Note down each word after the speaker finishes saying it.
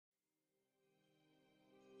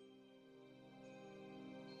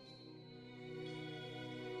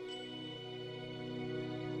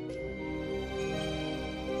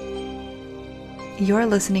You're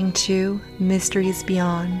listening to Mysteries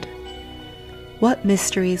Beyond. What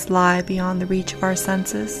mysteries lie beyond the reach of our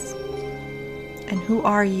senses? And who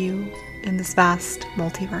are you in this vast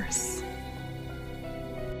multiverse?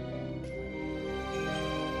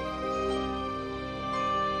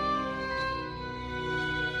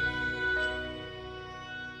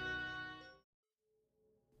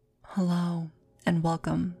 Hello, and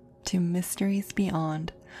welcome to Mysteries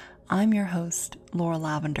Beyond. I'm your host, Laura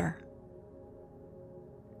Lavender.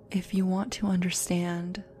 If you want to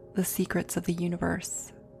understand the secrets of the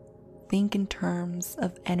universe, think in terms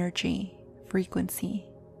of energy, frequency,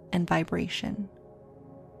 and vibration.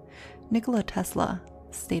 Nikola Tesla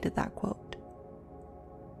stated that quote.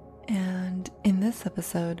 And in this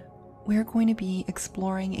episode, we're going to be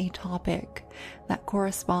exploring a topic that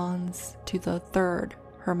corresponds to the third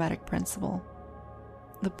Hermetic principle,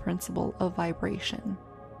 the principle of vibration.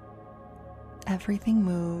 Everything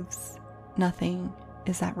moves, nothing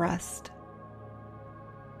is at rest.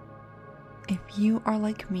 If you are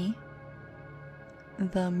like me,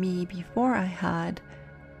 the me before I had,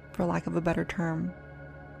 for lack of a better term,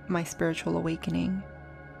 my spiritual awakening,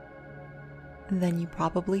 then you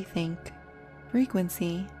probably think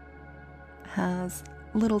frequency has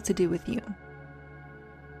little to do with you.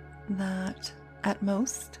 That at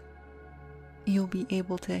most, you'll be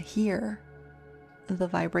able to hear the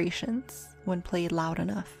vibrations when played loud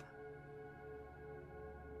enough.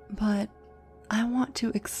 But I want to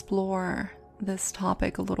explore this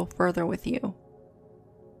topic a little further with you,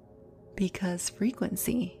 because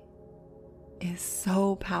frequency is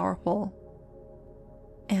so powerful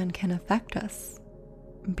and can affect us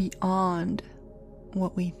beyond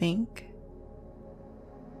what we think.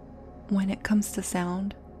 When it comes to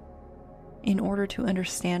sound, in order to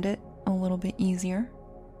understand it a little bit easier,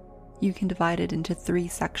 you can divide it into 3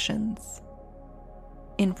 sections: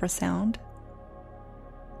 infrasound,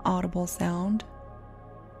 audible sound,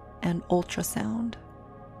 and ultrasound.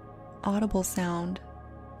 Audible sound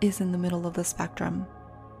is in the middle of the spectrum.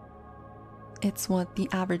 It's what the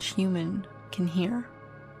average human can hear.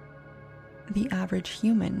 The average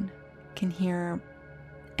human can hear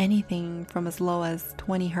anything from as low as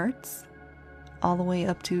 20 hertz all the way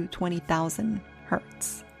up to 20,000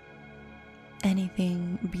 hertz.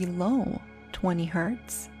 Anything below 20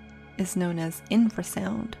 hertz is known as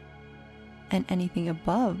infrasound, and anything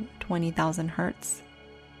above 20,000 hertz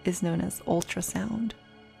is known as ultrasound.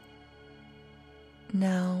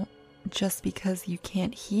 Now, just because you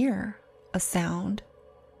can't hear a sound,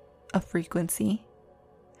 a frequency,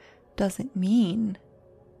 doesn't mean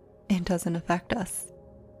it doesn't affect us.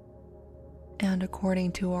 And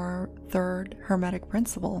according to our third Hermetic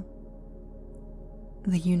principle,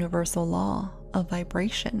 the universal law of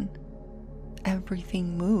vibration,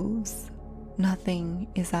 everything moves, nothing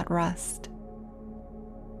is at rest.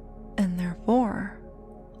 And therefore,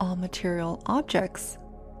 all material objects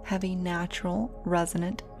have a natural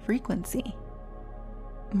resonant frequency,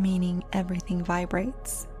 meaning everything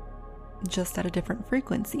vibrates, just at a different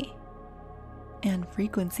frequency. And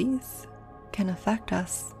frequencies can affect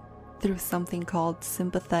us through something called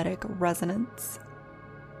sympathetic resonance.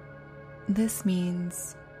 This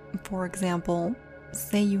means, for example,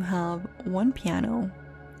 say you have one piano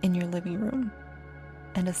in your living room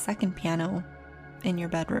and a second piano in your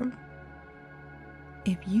bedroom.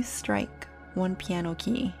 If you strike one piano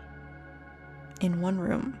key in one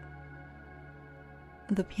room,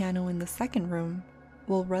 the piano in the second room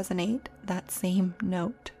will resonate that same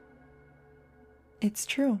note. It's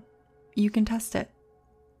true. You can test it.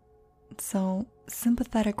 So,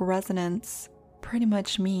 sympathetic resonance pretty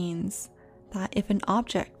much means that if an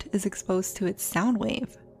object is exposed to its sound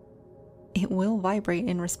wave, it will vibrate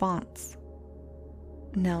in response.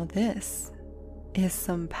 Now this is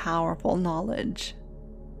some powerful knowledge.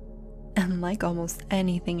 And like almost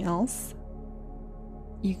anything else,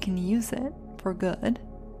 you can use it for good,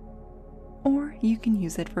 or you can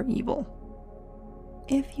use it for evil,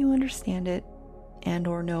 if you understand it and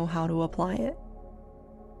or know how to apply it.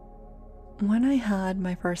 When I had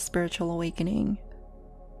my first spiritual awakening,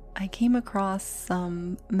 I came across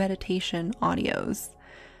some meditation audios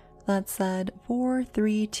that said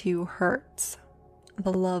 432 hertz,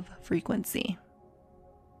 the love frequency.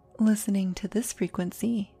 Listening to this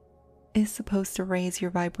frequency is supposed to raise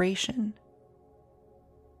your vibration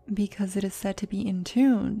because it is said to be in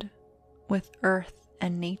tune with earth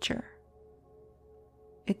and nature.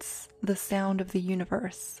 It's the sound of the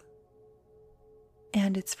universe,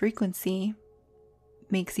 and its frequency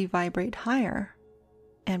makes you vibrate higher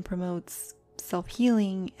and promotes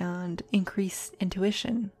self-healing and increased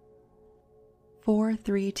intuition.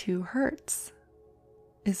 432 hertz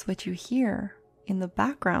is what you hear in the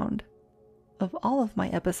background of all of my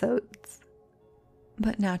episodes.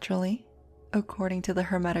 But naturally, according to the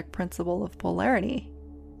Hermetic principle of polarity,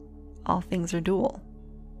 all things are dual.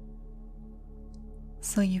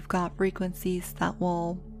 So you've got frequencies that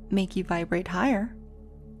will make you vibrate higher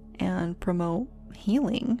and promote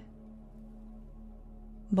healing.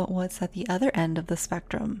 But what's at the other end of the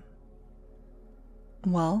spectrum?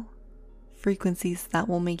 Well, frequencies that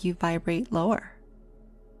will make you vibrate lower,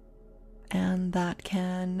 and that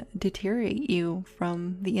can deteriorate you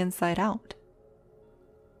from the inside out.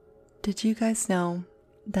 Did you guys know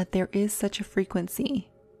that there is such a frequency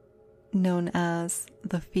known as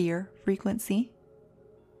the fear frequency?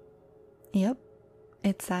 Yep,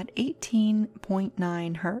 it's at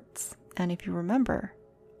 18.9 hertz, and if you remember,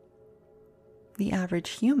 the average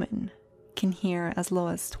human can hear as low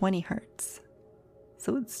as 20 hertz.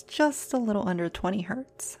 So it's just a little under 20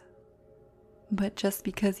 hertz. But just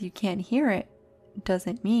because you can't hear it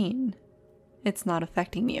doesn't mean it's not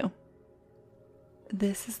affecting you.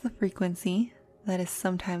 This is the frequency that is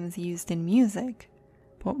sometimes used in music,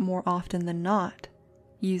 but more often than not,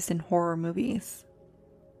 used in horror movies.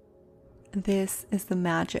 This is the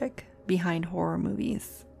magic behind horror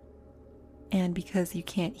movies. And because you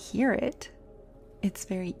can't hear it, it's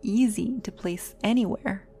very easy to place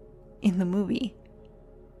anywhere in the movie.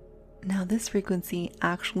 Now, this frequency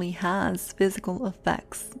actually has physical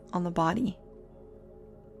effects on the body.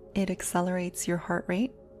 It accelerates your heart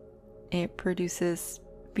rate. It produces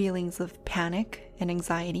feelings of panic and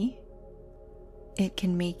anxiety. It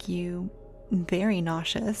can make you very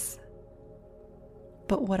nauseous.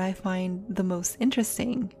 But what I find the most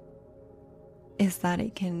interesting is that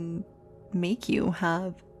it can make you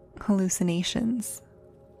have hallucinations.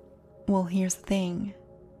 Well, here's the thing.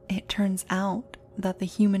 It turns out that the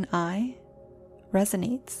human eye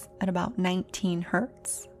resonates at about 19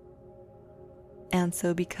 hertz. And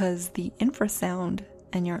so because the infrasound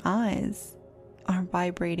and your eyes are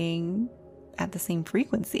vibrating at the same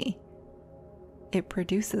frequency, it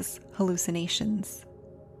produces hallucinations.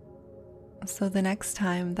 So the next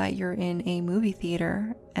time that you're in a movie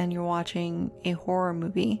theater and you're watching a horror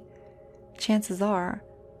movie, chances are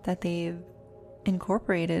that they've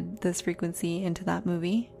incorporated this frequency into that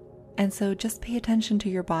movie. And so just pay attention to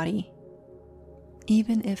your body.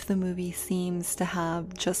 Even if the movie seems to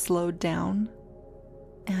have just slowed down,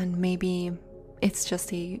 and maybe it's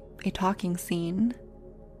just a talking scene,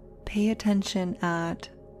 pay attention at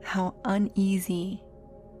how uneasy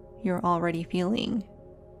you're already feeling.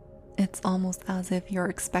 It's almost as if you're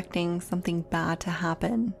expecting something bad to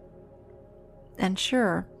happen. And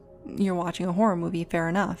sure, you're watching a horror movie, fair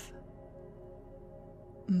enough.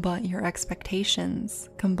 But your expectations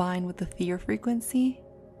combined with the fear frequency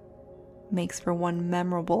makes for one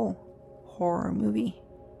memorable horror movie.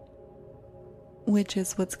 Which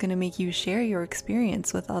is what's going to make you share your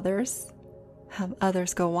experience with others, have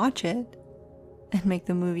others go watch it, and make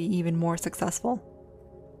the movie even more successful.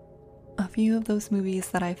 A few of those movies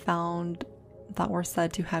that I found that were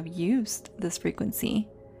said to have used this frequency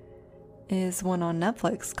is one on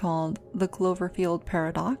Netflix called The Cloverfield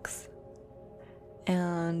Paradox,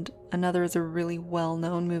 and another is a really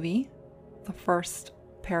well-known movie, the first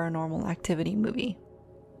Paranormal Activity movie.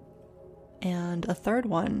 And a third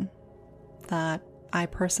one that I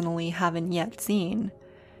personally haven't yet seen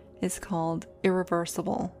is called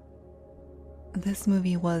Irreversible. This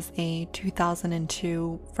movie was a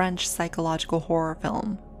 2002 French psychological horror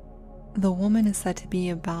film. The woman is said to be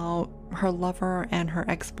about her lover and her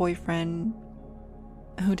ex-boyfriend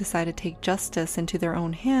who decide to take justice into their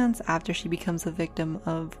own hands after she becomes a victim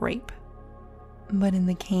of rape. But in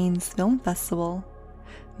the Cannes Film Festival,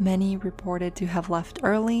 many reported to have left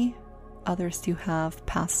early, others to have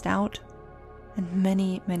passed out, and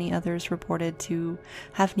many others reported to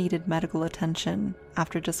have needed medical attention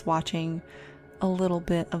after just watching a little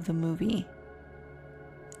bit of the movie.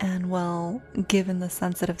 And well, given the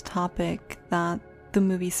sensitive topic that the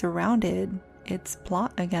movie surrounded its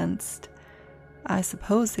plot against, I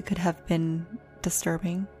suppose it could have been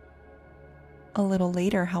disturbing. A little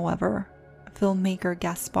later, however, filmmaker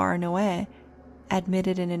Gaspar Noé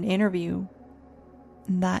admitted in an interview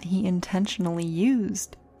that he intentionally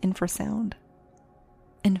used infrasound.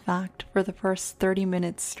 In fact, for the first 30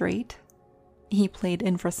 minutes straight, he played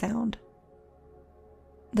infrasound.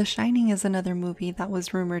 The Shining is another movie that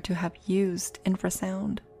was rumored to have used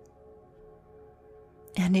infrasound.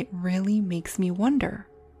 And it really makes me wonder,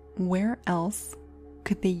 where else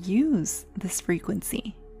could they use this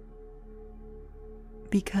frequency?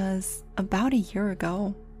 Because about a year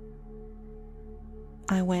ago,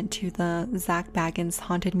 I went to the Zak Bagans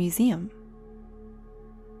Haunted Museum.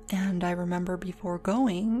 And I remember before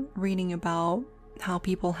going, reading about how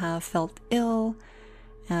people have felt ill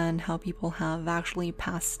and how people have actually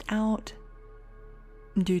passed out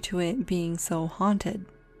due to it being so haunted.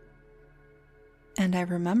 And I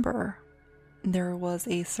remember there was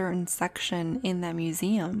a certain section in that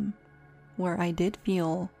museum where I did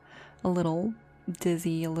feel a little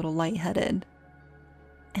dizzy, a little lightheaded.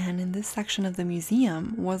 And in this section of the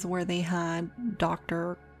museum was where they had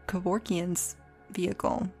Dr. Kevorkian's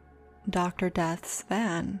vehicle, Dr. Death's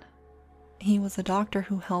van. He was a doctor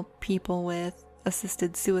who helped people with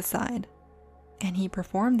assisted suicide, and he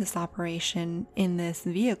performed this operation in this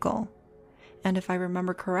vehicle. And if I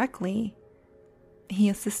remember correctly, he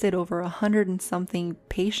assisted over 100 and something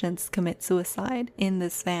patients commit suicide in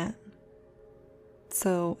this van.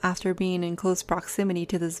 So after being in close proximity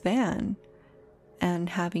to this van and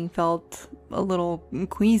having felt a little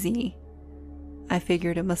queasy, I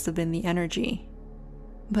figured it must have been the energy.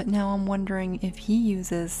 But now I'm wondering if he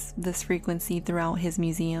uses this frequency throughout his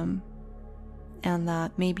museum, and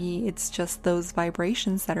that maybe it's just those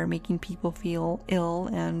vibrations that are making people feel ill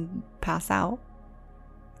and pass out.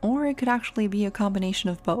 Or it could actually be a combination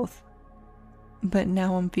of both. But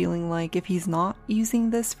now I'm feeling like if he's not using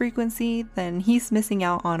this frequency, then he's missing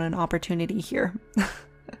out on an opportunity here.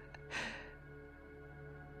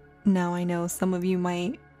 Now I know some of you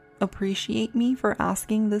might appreciate me for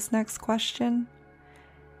asking this next question,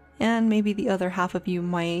 and maybe the other half of you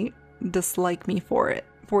might dislike me for it,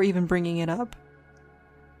 for even bringing it up.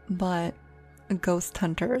 But ghost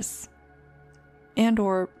hunters and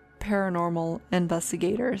or paranormal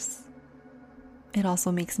investigators, it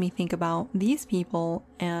also makes me think about these people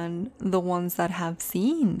and the ones that have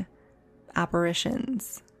seen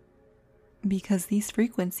apparitions, because these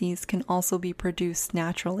frequencies can also be produced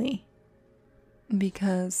naturally.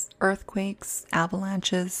 Because earthquakes,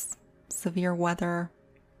 avalanches, severe weather,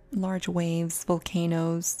 large waves,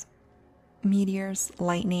 volcanoes, meteors,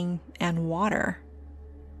 lightning, and water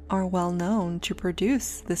are well known to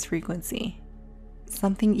produce this frequency.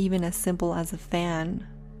 Something even as simple as a fan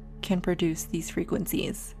can produce these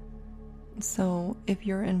frequencies. So if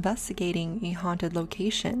you're investigating a haunted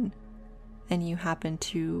location and you happen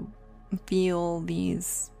to feel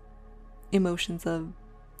these emotions of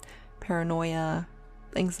paranoia,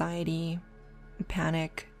 anxiety,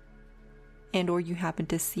 panic, and or you happen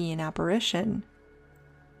to see an apparition,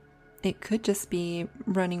 it could just be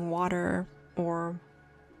running water or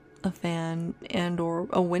a fan and or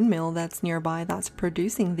a windmill that's nearby that's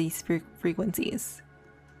producing these frequencies.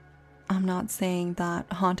 I'm not saying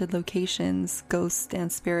that haunted locations, ghosts,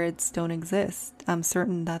 and spirits don't exist. I'm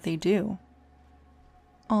certain that they do.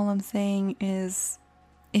 All I'm saying is,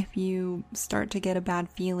 if you start to get a bad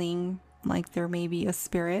feeling like there may be a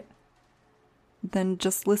spirit, then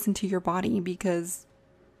just listen to your body, because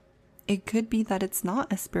it could be that it's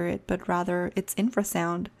not a spirit, but rather it's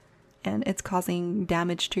infrasound and it's causing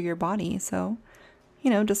damage to your body. So,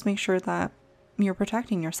 just make sure that you're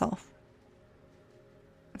protecting yourself.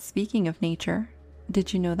 Speaking of nature,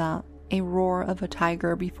 did you know that a roar of a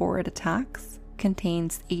tiger before it attacks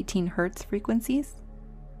contains 18 hertz frequencies?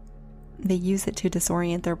 They use it to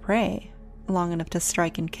disorient their prey long enough to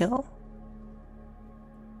strike and kill.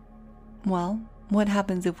 Well, what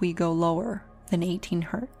happens if we go lower than 18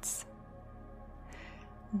 hertz?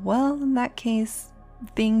 Well, in that case,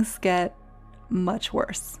 things get much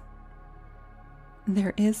worse.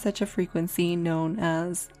 There is such a frequency known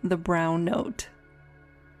as the brown note,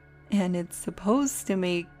 and it's supposed to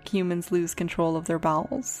make humans lose control of their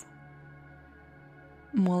bowels.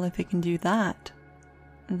 Well, if it can do that,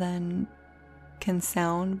 then can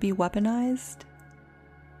sound be weaponized?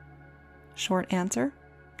 Short answer,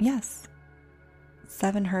 yes.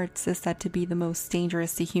 7 hertz is said to be the most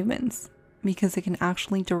dangerous to humans because it can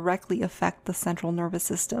actually directly affect the central nervous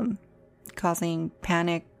system, causing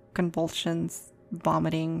panic, convulsions,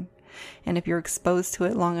 vomiting, and if you're exposed to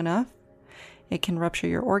it long enough, it can rupture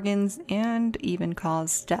your organs and even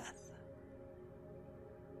cause death.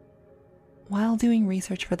 While doing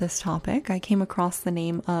research for this topic, I came across the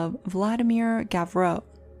name of Vladimir Gavreau,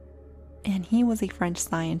 and he was a French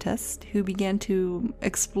scientist who began to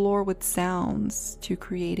explore with sounds to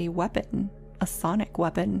create a weapon, a sonic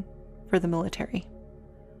weapon, for the military.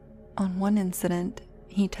 On one incident,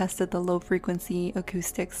 he tested the low-frequency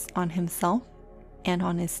acoustics on himself and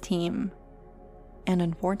on his team, and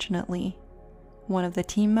unfortunately, one of the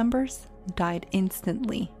team members died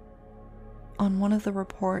instantly. On one of the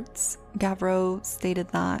reports, Gavreau stated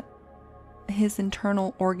that his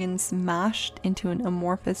internal organs smashed into an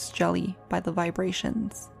amorphous jelly by the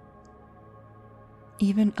vibrations.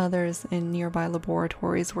 Even others in nearby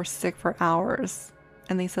laboratories were sick for hours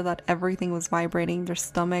and they said that everything was vibrating, their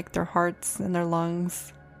stomach, their hearts, and their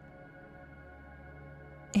lungs.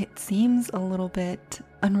 It seems a little bit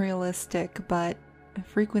unrealistic, but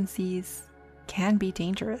frequencies can be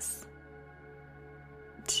dangerous.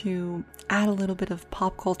 To add a little bit of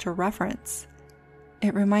pop culture reference,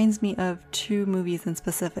 it reminds me of 2 movies in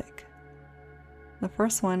specific. The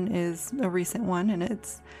first one is a recent one, and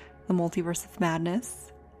it's The Multiverse of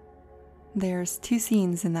Madness. There's 2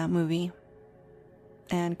 scenes in that movie,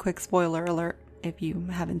 and quick spoiler alert if you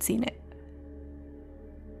haven't seen it.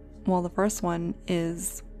 Well, the first one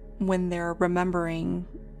is when they're remembering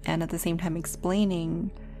and at the same time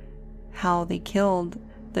explaining how they killed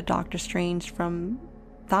the Doctor Strange from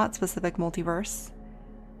that specific multiverse,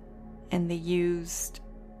 and they used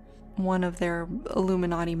one of their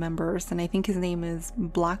Illuminati members, and I think his name is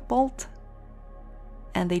Black Bolt,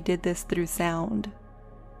 and they did this through sound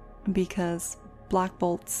because Black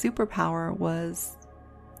Bolt's superpower was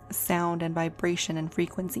sound and vibration and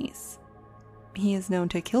frequencies. He is known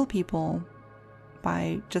to kill people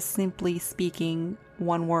by just simply speaking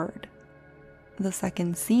one word. The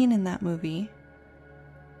second scene in that movie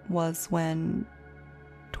was when,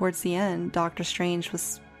 towards the end, Doctor Strange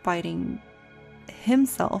was fighting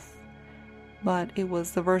himself, but it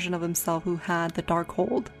was the version of himself who had the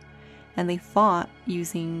Darkhold, and they fought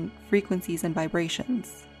using frequencies and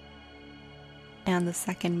vibrations. And the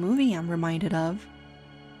second movie I'm reminded of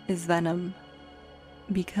is Venom,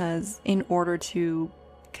 because in order to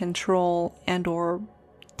control and or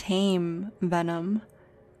tame Venom,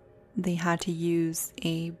 they had to use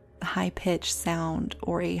a high-pitched sound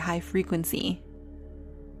or a high frequency.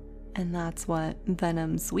 And that's what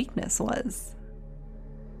Venom's weakness was.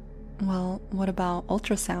 Well, what about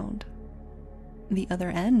ultrasound? The other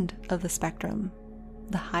end of the spectrum,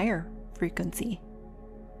 the higher frequency.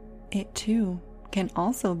 It too can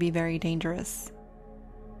also be very dangerous.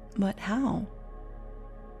 But how?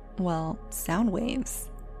 Well, sound waves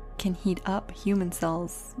can heat up human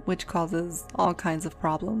cells, which causes all kinds of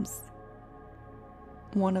problems.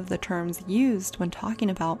 One of the terms used when talking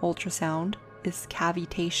about ultrasound is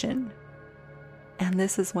cavitation. And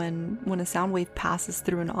this is when a sound wave passes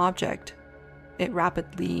through an object, it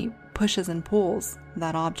rapidly pushes and pulls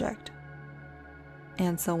that object.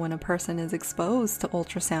 And so when a person is exposed to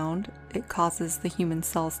ultrasound, it causes the human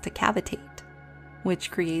cells to cavitate,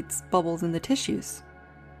 which creates bubbles in the tissues.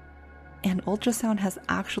 And ultrasound has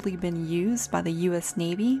actually been used by the US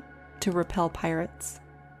Navy to repel pirates.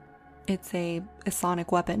 It's a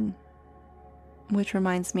sonic weapon. Which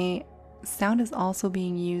reminds me, sound is also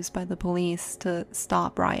being used by the police to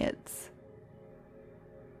stop riots.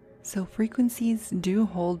 So frequencies do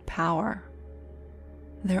hold power.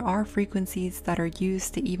 There are frequencies that are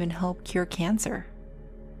used to even help cure cancer.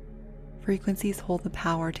 Frequencies hold the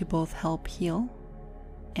power to both help heal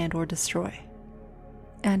and or destroy.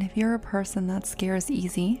 And if you're a person that scares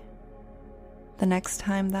easy, the next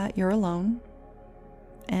time that you're alone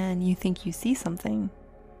and you think you see something,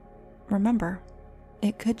 remember,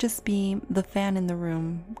 it could just be the fan in the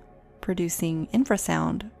room producing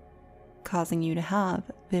infrasound, causing you to have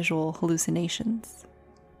visual hallucinations.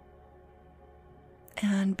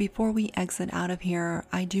 And before we exit out of here,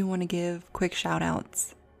 I do want to give quick shout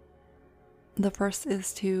outs. The first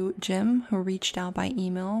is to Jim, who reached out by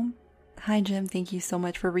email. Hi Jim, thank you so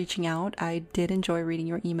much for reaching out. I did enjoy reading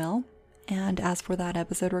your email. And as for that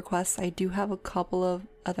episode request, I do have a couple of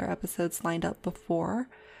other episodes lined up before,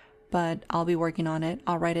 but I'll be working on it.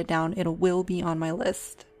 I'll write it down. It will be on my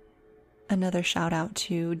list. Another shout out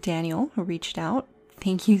to Daniel, who reached out.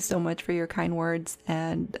 Thank you so much for your kind words.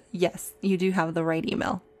 And yes, you do have the right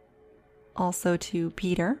email. Also to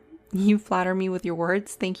Peter, you flatter me with your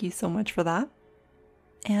words. Thank you so much for that.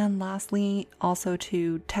 And lastly, also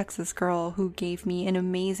to Texas Girl, who gave me an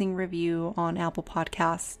amazing review on Apple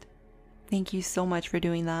Podcast. Thank you so much for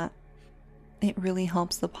doing that. It really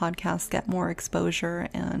helps the podcast get more exposure,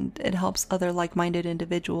 and it helps other like-minded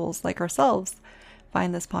individuals like ourselves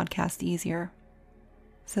find this podcast easier.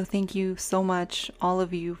 So thank you so much, all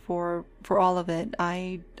of you, for all of it.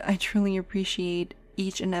 I truly appreciate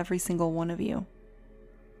each and every single one of you.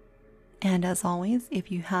 And as always,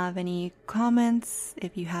 if you have any comments,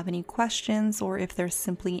 if you have any questions, or if there's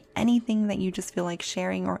simply anything that you just feel like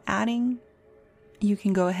sharing or adding, you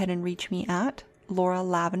can go ahead and reach me at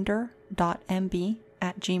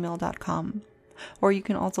lauralavender.mb@gmail.com. Or you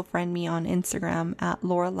can also friend me on Instagram at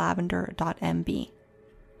lauralavender.mb.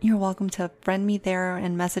 You're welcome to friend me there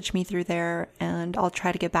and message me through there, and I'll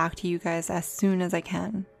try to get back to you guys as soon as I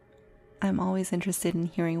can. I'm always interested in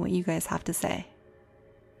hearing what you guys have to say.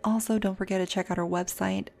 Also, don't forget to check out our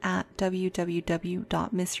website at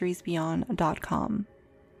www.mysteriesbeyond.com.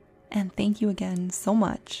 And thank you again so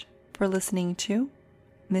much for listening to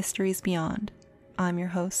Mysteries Beyond. I'm your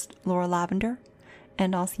host, Laura Lavender,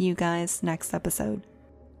 and I'll see you guys next episode.